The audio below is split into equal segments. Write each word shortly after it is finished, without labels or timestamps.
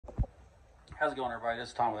How's it going, everybody? This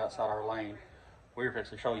is Tom with Outside Our Lane. We're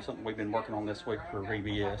fixing to show you something we've been working on this week for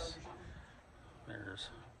VBS. There's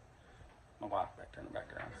my wife back there in the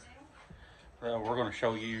background. We're going to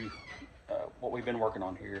show you what we've been working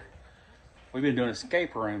on here. We've been doing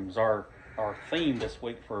escape rooms. Our theme this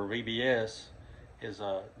week for VBS is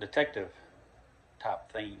a detective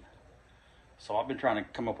type theme. So I've been trying to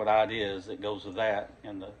come up with ideas that goes with that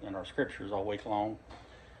in our scriptures all week long.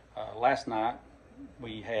 Last night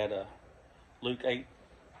we had Luke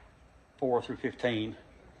 8:4-15,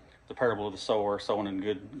 the parable of the sower, sowing in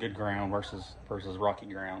good ground versus rocky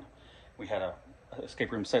ground. We had a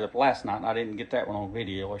escape room set up last night, and I didn't get that one on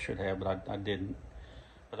video. I should have, but I didn't.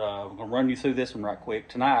 But we're going to run you through this one right quick.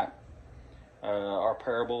 Tonight, our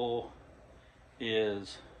parable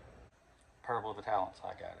is Parable of the Talents. I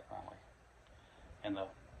got it finally. And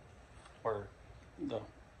where the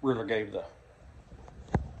ruler gave the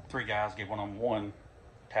three guys, gave one of them 1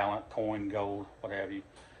 talent, coin, gold, what have you.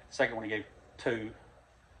 Second one he gave 2.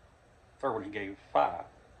 Third one he gave 5.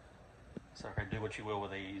 So okay, do what you will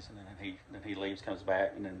with these, and then he leaves, comes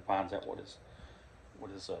back, and then finds out what his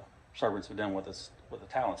servants have done with the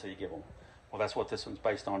talents that he gave them. Well, that's what this one's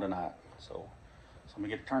based on tonight. So I'm gonna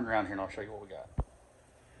get it turned around here, and I'll show you what we got.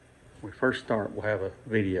 When we first start, we'll have a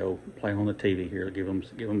video playing on the TV here to give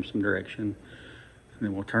them some direction, and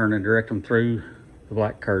then we'll turn and direct them through the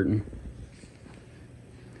black curtain.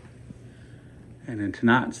 And then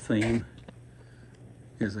tonight's theme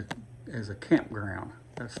is a campground.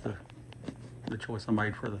 That's the choice I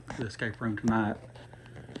made for the escape room tonight.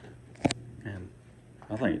 And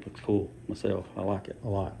I think it looks cool myself. I like it a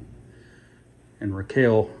lot. And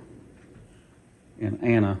Raquel and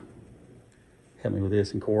Anna helped me with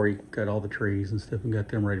this, and Corey cut all the trees and stuff and got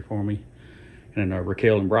them ready for me. And then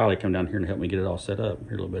Raquel and Briley come down here and helped me get it all set up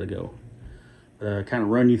here a little bit ago. Kind of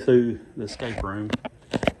run you through the escape room.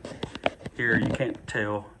 Here you can't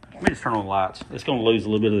tell. Let me just turn on the lights. It's going to lose a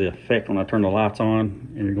little bit of the effect when I turn the lights on,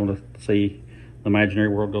 and you're going to see the imaginary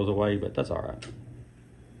world goes away, but that's all right.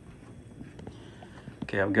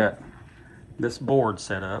 Okay, I've got this board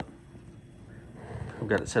set up. I've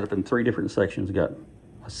got it set up in 3 different sections. I've got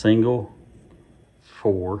a single,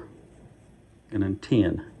 4, and then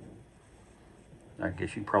 10. I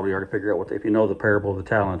guess you probably already figured out if you know the parable of the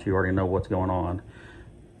talents, you already know what's going on.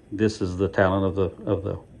 This is the talent of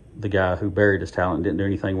the guy who buried his talent and didn't do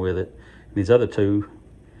anything with it. And these other 2,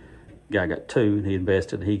 guy got 2, and he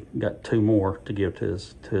invested. He got 2 more to give to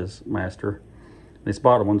his master. And this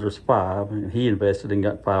bottom one, there's 5, and he invested and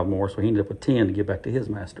got 5 more, so he ended up with 10 to give back to his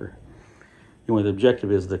master. Anyway, the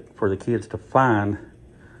objective is for the kids to find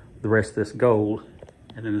the rest of this gold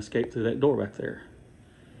and then escape through that door back there.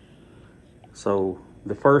 So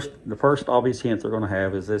the first obvious hint they're going to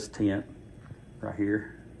have is this tent right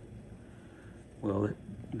here. Well, it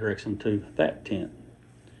directs them to that tent.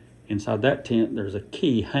 Inside that tent, there's a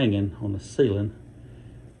key hanging on the ceiling.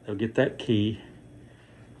 They'll get that key,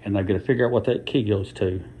 and they've got to figure out what that key goes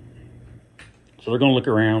to. So they're going to look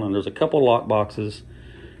around, and there's a couple of lock boxes.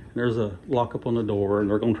 And there's a lock up on the door, and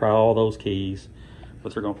they're going to try all those keys.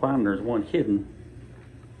 But they're going to find there's one hidden,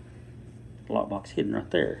 lockbox hidden right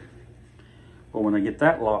there. Well, when they get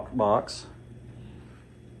that lockbox,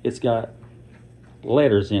 it's got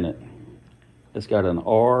letters in it. It's got an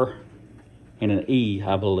R and an E,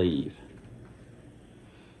 I believe.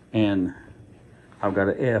 And I've got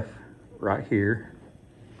an F right here.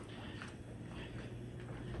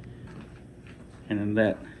 And in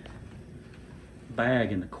that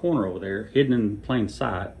bag in the corner over there, hidden in plain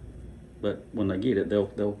sight, but when they get it,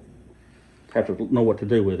 they'll have to know what to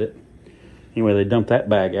do with it. Anyway, they dump that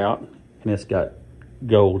bag out, and it's got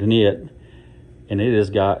gold in it, and it has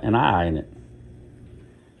got an I in it.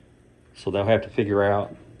 So they'll have to figure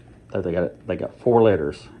out that they got 4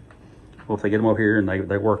 letters. Well, if they get them over here and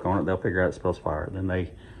they work on it, they'll figure out it spells fire. Then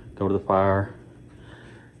they go to the fire,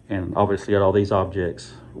 and obviously got all these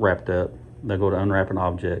objects wrapped up. They'll go to unwrapping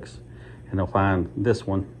objects, and they'll find this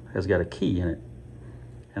one has got a key in it.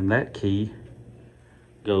 And that key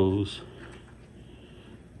goes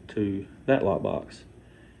to that lockbox.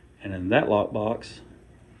 And in that lockbox,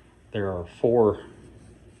 there are 4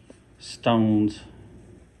 stones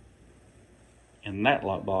in that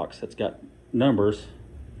lockbox that's got numbers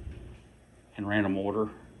in random order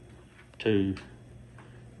to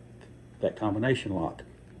that combination lock.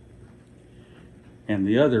 And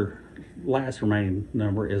the other last remaining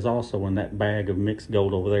number is also in that bag of mixed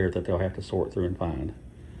gold over there that they'll have to sort through and find.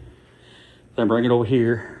 Then bring it over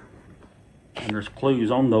here, and there's clues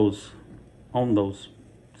on those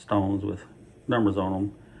stones with numbers on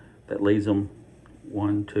them that leads them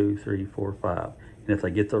 1, 2, 3, 4, 5. And if they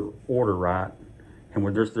get the order right And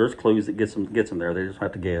when there's clues that gets them there, they just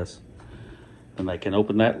have to guess. And they can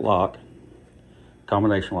open that lock,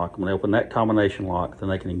 combination lock. When they open that combination lock, then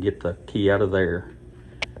they can get the key out of there,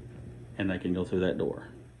 and they can go through that door.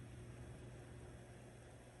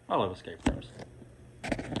 I love escape rooms.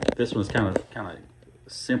 This one's kind of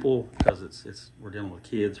simple because we're dealing with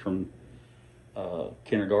kids from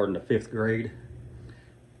kindergarten to 5th grade.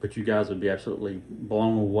 But you guys would be absolutely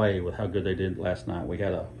blown away with how good they did last night. We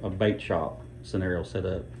had a bait shop scenario set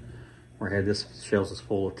up. We had this shelves was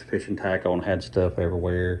full of fishing tackle and had stuff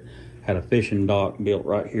everywhere. Had a fishing dock built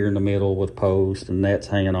right here in the middle with posts and nets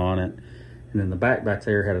hanging on it. And then the back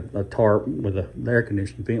there had a tarp with the air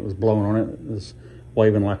conditioning vent was blowing on it. It was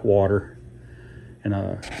waving like water. And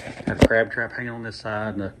had a crab trap hanging on this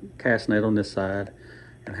side and a cast net on this side.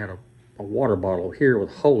 And had a water bottle here with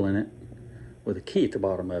a hole in it with a key at the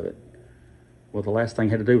bottom of it. Well, the last thing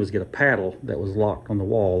I had to do was get a paddle that was locked on the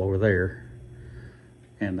wall over there.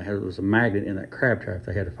 And there was a magnet in that crab trap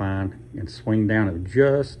they had to find and swing down it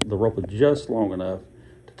the rope was just long enough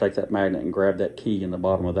to take that magnet and grab that key in the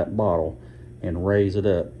bottom of that bottle and raise it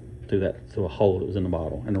up through a hole that was in the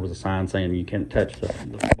bottle. And there was a sign saying you can't touch the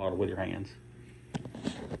bottle with your hands.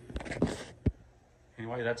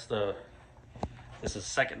 Anyway, this is the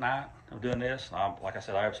second night of doing this. Like I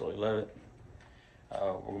said, I absolutely love it.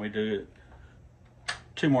 We're going to do it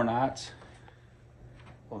 2 more nights.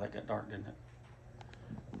 Well, that got dark, didn't it?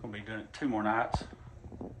 We're going to be doing it 2 more nights.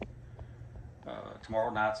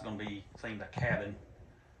 Tomorrow night's going to be themed a cabin,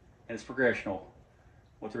 and it's progressional.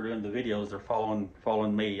 What they're doing in the videos, they're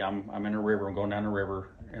following me. I'm in a river. I'm going down the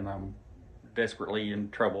river, and I'm desperately in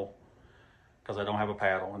trouble because I don't have a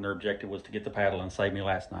paddle. And their objective was to get the paddle and save me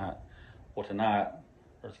last night. Well, tonight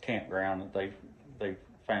there's a campground that they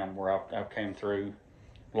found where I came through,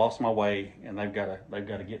 lost my way, and they've got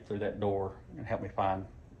to get through that door and help me find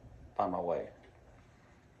my way.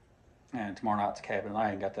 And tomorrow night's cabin.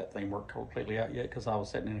 I ain't got that thing worked completely out yet because I was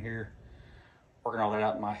sitting in here working all that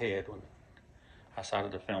out in my head when I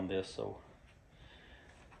decided to film this. So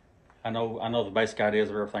I know the basic ideas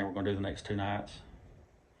of everything we're going to do the next 2 nights.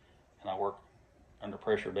 And I work under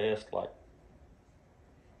pressure best. Like,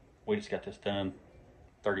 we just got this done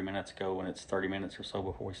 30 minutes ago, and it's 30 minutes or so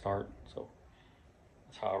before we start. So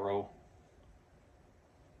that's how I roll.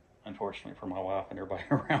 Unfortunately for my wife and everybody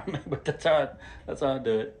around me, but that's how I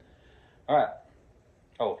do it. All right.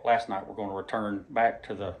 Oh, last night we're going to return back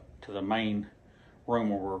to the main room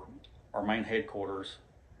where our main headquarters,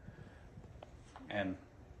 and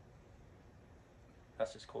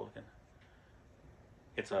that's just cool looking.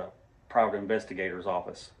 It's a private investigator's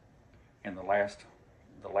office, and the last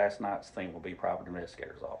night's theme will be private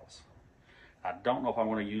investigator's office. I don't know if I'm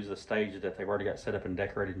going to use the stage that they've already got set up and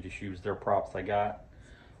decorated and just use their props they got,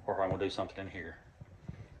 or if I'm going to do something in here.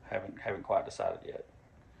 Haven't quite decided yet.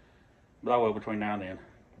 But I will between now and then.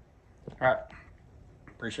 All right.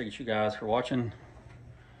 Appreciate you guys for watching.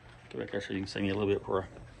 Get back there so you can see me a little bit before I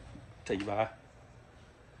tell you bye.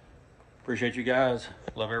 Appreciate you guys.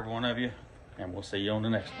 Love every one of you. And we'll see you on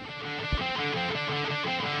the next one.